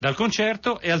dal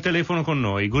concerto e al telefono con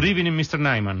noi. Good evening, Mr.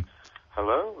 Nyman.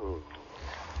 Hello.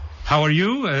 How are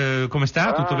you? Come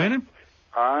sta? Tutto bene?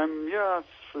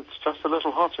 It's just a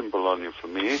little hot in Bologna for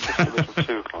me, just a little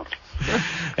too hot.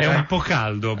 È un po'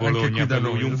 caldo a Bologna per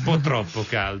lui, noi. un po' troppo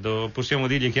caldo. Possiamo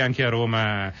dirgli che anche a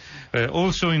Roma,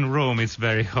 also in Rome it's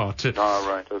very hot.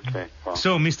 Right, okay. Well.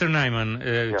 So, Mr. Nyman,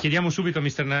 Yeah. chiediamo subito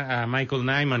a Michael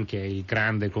Nyman, che è il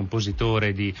grande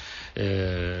compositore di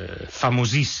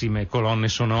famosissime colonne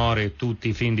sonore, tutti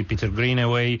i film di Peter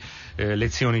Greenaway,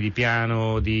 lezioni di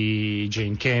piano di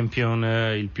Jane Campion,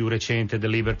 il più recente The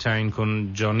Libertine con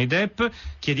Johnny Depp.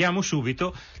 Chiediamo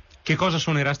subito che cosa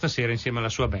suonerà stasera insieme alla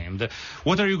sua band.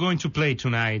 What are you going to play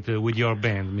tonight with your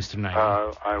band, Mr.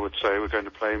 Nyman? I would say we're going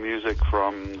to play music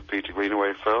from Peter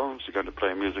Greenaway films, we're going to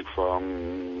play music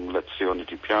from Lezioni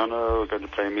di Piano, we're going to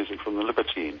play music from The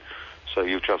Libertine. So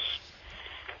you've just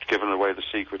given away the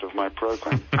secret of my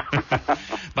program.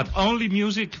 But only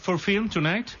music for film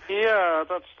tonight? Yeah,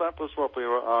 that was what we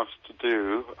were asked to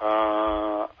do,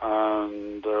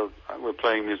 and we're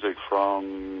playing music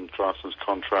from Draftsman's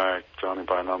Contract, Drowning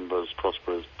by Numbers,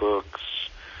 Prosperous Books,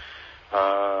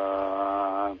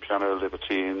 Piano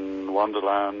Libertine,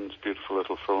 Wonderland, beautiful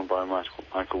little film by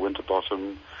Michael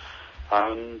Winterbottom,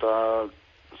 and it's a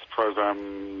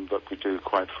program that we do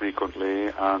quite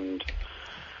frequently, and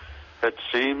it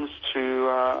seems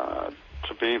to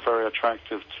be very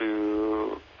attractive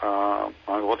to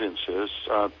my audiences.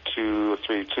 2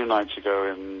 nights ago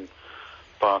in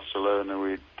Barcelona,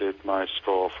 we did my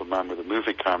score for Man with a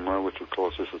Movie Camera, which of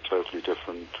course is a totally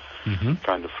different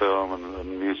kind of film,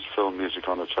 and film music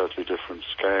on a totally different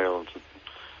scale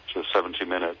to a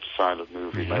 70-minute silent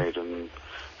movie made in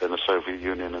the Soviet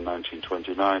Union in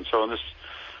 1929. So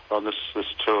on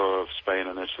this tour of Spain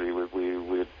and Italy,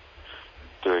 we're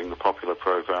doing the popular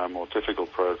program or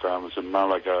difficult programs. In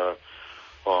Malaga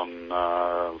on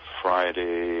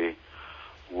Friday,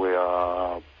 we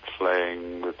are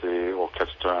playing with the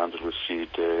Orchestra Andalusi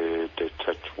de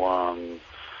Tetuan,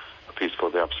 a piece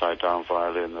called the Upside Down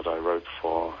Violin that I wrote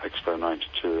for Expo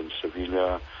 92 in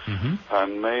Sevilla.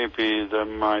 And maybe there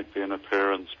might be an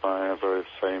appearance by a very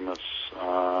famous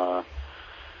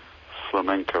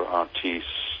flamenco artiste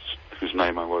whose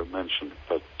name I won't mention,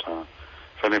 but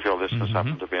if any of your listeners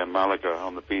happen to be in Malaga,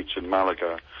 on the beach in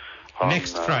Malaga,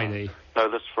 Next Friday? No,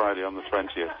 this Friday on the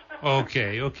 20th.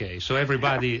 Okay. So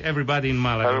everybody in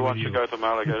Malaga. Everyone should go to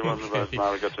Malaga. Everyone goes to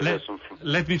Malaga to listen.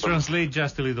 Let me translate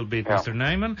just a little bit, Mr.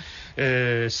 Nyman.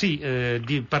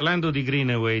 Parlando di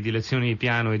Greenaway, di lezioni di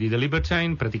piano e di The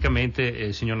Libertine, praticamente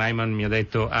il signor Nyman mi ha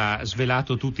detto, ha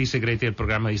svelato tutti i segreti del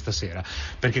programma di stasera,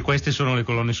 perché queste sono le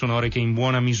colonne sonore che in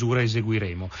buona misura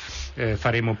eseguiremo.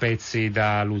 Faremo pezzi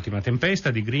da L'ultima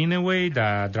tempesta di Greenaway,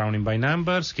 da Drowning by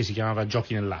Numbers, che si chiamava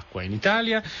Giochi nell'acqua in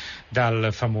Italia, dal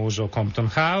famoso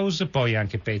Compton House, poi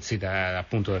anche pezzi da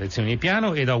appunto lezioni di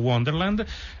piano, e da Wonderland,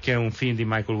 che è un film di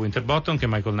Michael Winterbottom che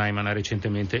Michael Nyman ha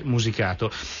recentemente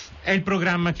musicato. È il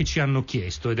programma che ci hanno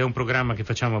chiesto ed è un programma che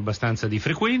facciamo abbastanza di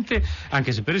frequente,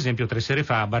 anche se per esempio 3 sere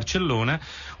fa a Barcellona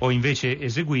ho invece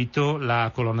eseguito la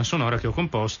colonna sonora che ho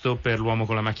composto per L'uomo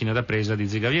con la macchina da presa di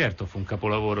Dziga Wiertów, un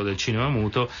capolavoro del cinema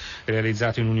muto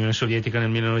realizzato in Unione Sovietica nel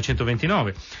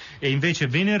 1929. E invece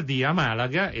venerdì a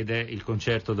Malaga, ed è il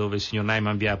concerto dove il signor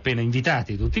Nyman vi ha appena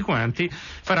invitati tutti quanti,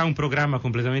 farà un programma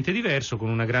completamente diverso, con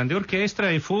una grande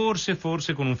orchestra e forse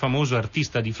con un famoso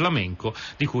artista di flamenco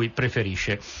di cui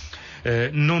preferisce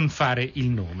non fare il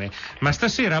nome. Ma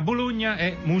stasera a Bologna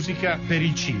è musica per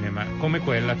il cinema, come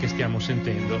quella che stiamo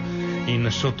sentendo in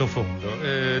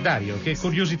sottofondo. Dario, che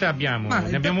curiosità abbiamo?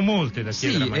 Ne abbiamo molte da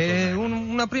chiedere a Michael Nyman.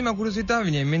 Una prima curiosità mi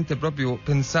viene in mente proprio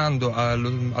pensando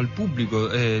al pubblico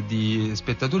di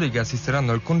spettatori che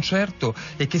assisteranno al concerto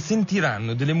e che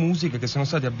sentiranno delle musiche che sono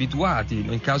stati abituati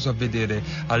nel caso a vedere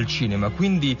al cinema,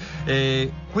 quindi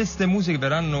queste musiche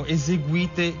verranno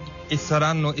eseguite e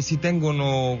si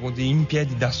tengono così in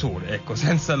piedi da sole, ecco,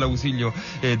 senza l'ausilio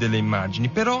delle immagini.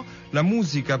 Però la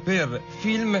musica per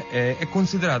film è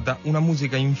considerata una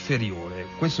musica inferiore,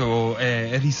 questo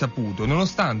è risaputo,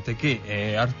 nonostante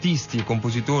che artisti e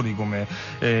compositori come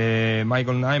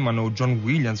Michael Nyman o John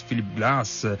Williams, Philip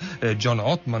Glass, John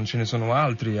Ottman, ce ne sono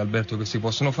altri, Alberto, che si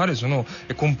possono fare, sono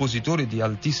compositori di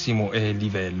altissimo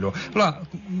livello. Allora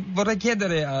vorrei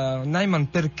chiedere a Nyman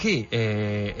perché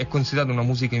è considerata una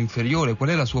musica inferiore, qual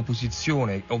è la sua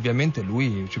posizione. Ovviamente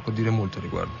lui ci può dire molto a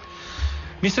riguardo.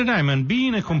 Mr. Nyman,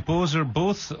 being a composer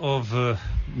both of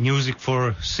music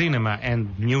for cinema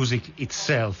and music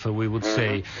itself, we would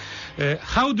say,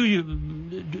 how do you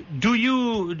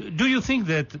think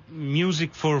that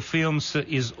music for films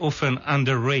is often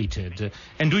underrated,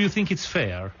 and do you think it's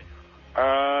fair?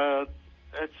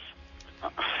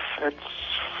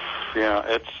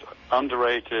 it's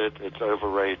underrated, it's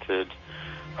overrated,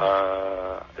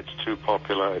 it's too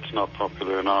popular, it's not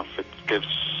popular enough, it gives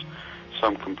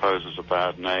some composers a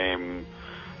bad name.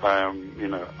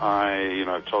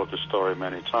 I've told this story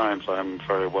many times. I'm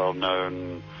very well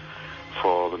known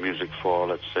for the music for,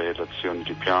 let's say, lezioni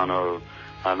di piano,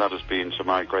 and that has been to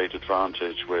my great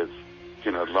advantage with,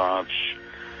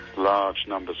 large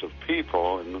numbers of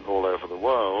people all over the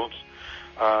world.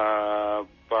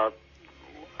 But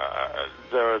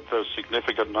there's a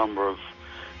significant number of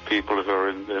people who are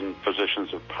in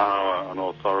positions of power and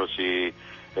authority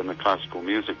in the classical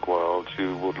music world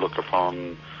who would look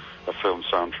upon a film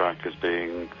soundtrack as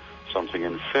being something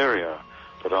inferior.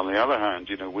 But on the other hand,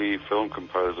 we film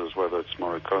composers, whether it's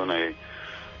Morricone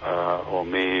or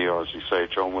me, or as you say,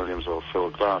 John Williams or Phil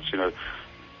Glass,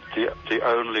 the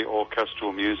only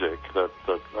orchestral music that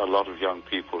a lot of young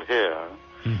people hear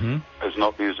is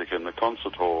not music in the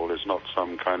concert hall, is not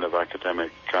some kind of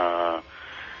academic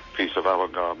piece of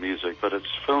avant-garde music, but it's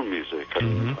film music,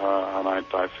 and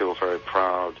I feel very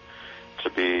proud to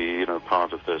be,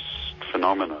 part of this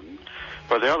phenomenon.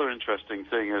 But the other interesting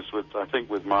thing is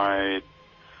with my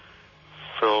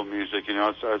film music,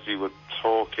 as you were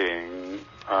talking,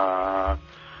 I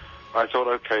thought,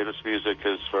 okay, this music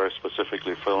is very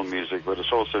specifically film music, but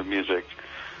it's also music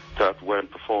that, when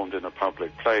performed in a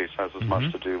public place, has as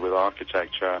much to do with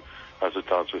architecture as it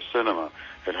does with cinema.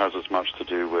 It has as much to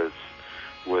do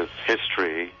with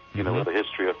history, with the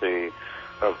history of the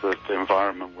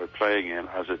environment we're playing in,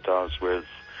 as it does with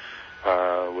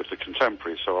the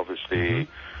contemporary. So obviously,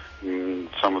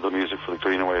 some of the music for the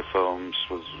Greenaway films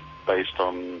was based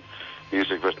on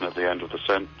music written at the end of the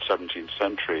 17th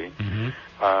century,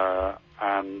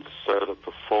 and so that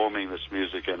performing this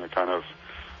music in a kind of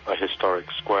a historic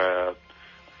square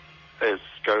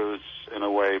goes in a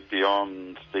way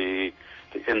beyond the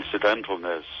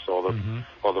incidentalness or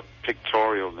the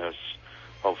pictorialness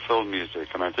of film music.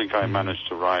 And I think I managed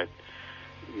to write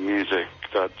music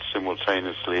that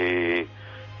simultaneously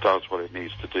does what it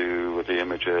needs to do with the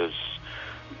images,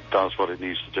 does what it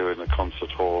needs to do in the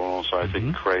concert hall, and also I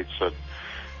think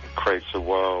creates a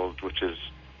world which is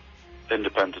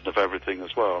independent of everything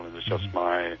as well, and it's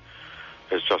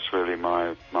just really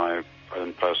my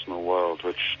own personal world,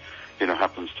 which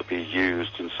happens to be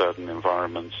used in certain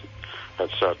environments at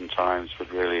certain times,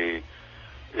 but really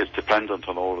is dependent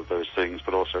on all of those things,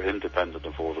 but also independent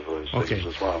of all of those things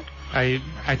as well. I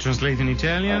translate in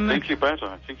Italian. I think you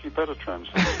better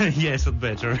translate. Yes,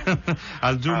 better.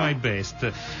 I'll do my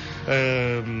best.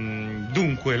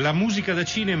 Dunque, la musica da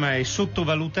cinema è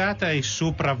sottovalutata e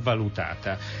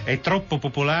sopravvalutata. È troppo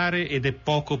popolare ed è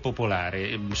poco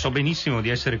popolare. So benissimo di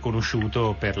essere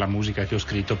conosciuto per la musica che ho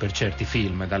scritto per certi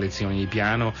film, da lezioni di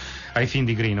piano ai film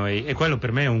di Greenaway, e quello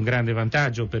per me è un grande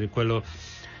vantaggio per quello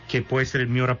che può essere il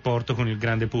mio rapporto con il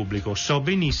grande pubblico. So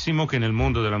benissimo che nel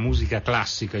mondo della musica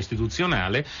classica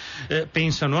istituzionale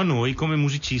pensano a noi come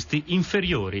musicisti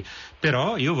inferiori,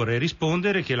 però io vorrei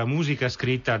rispondere che la musica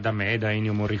scritta da me, da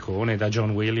Ennio Morricone, da John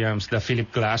Williams, da Philip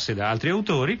Glass e da altri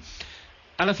autori,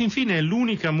 alla fin fine è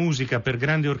l'unica musica per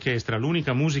grande orchestra,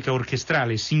 l'unica musica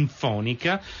orchestrale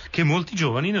sinfonica che molti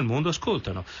giovani nel mondo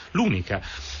ascoltano, l'unica.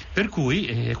 Per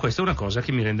cui questa è una cosa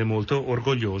che mi rende molto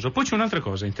orgoglioso. Poi c'è un'altra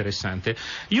cosa interessante.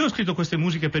 Io ho scritto queste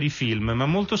musiche per i film, ma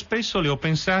molto spesso le ho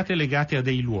pensate legate a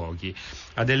dei luoghi,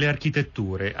 a delle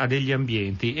architetture, a degli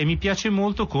ambienti, e mi piace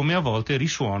molto come a volte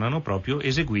risuonano proprio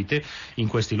eseguite in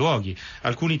questi luoghi.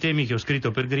 Alcuni temi che ho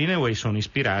scritto per Greenaway sono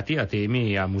ispirati a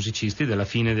temi, a musicisti della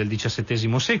fine del XVII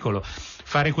secolo.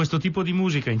 Fare questo tipo di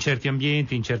musica in certi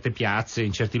ambienti, in certe piazze,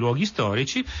 in certi luoghi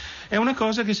storici è una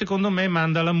cosa che secondo me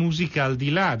manda la musica al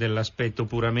di là dell'aspetto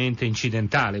puramente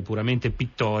incidentale, puramente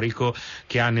pittorico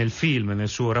che ha nel film, nel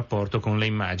suo rapporto con le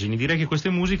immagini. Direi che queste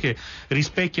musiche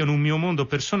rispecchiano un mio mondo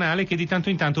personale che di tanto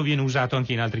in tanto viene usato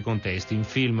anche in altri contesti, in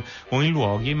film o in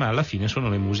luoghi, ma alla fine sono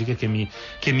le musiche che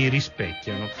mi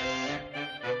rispecchiano.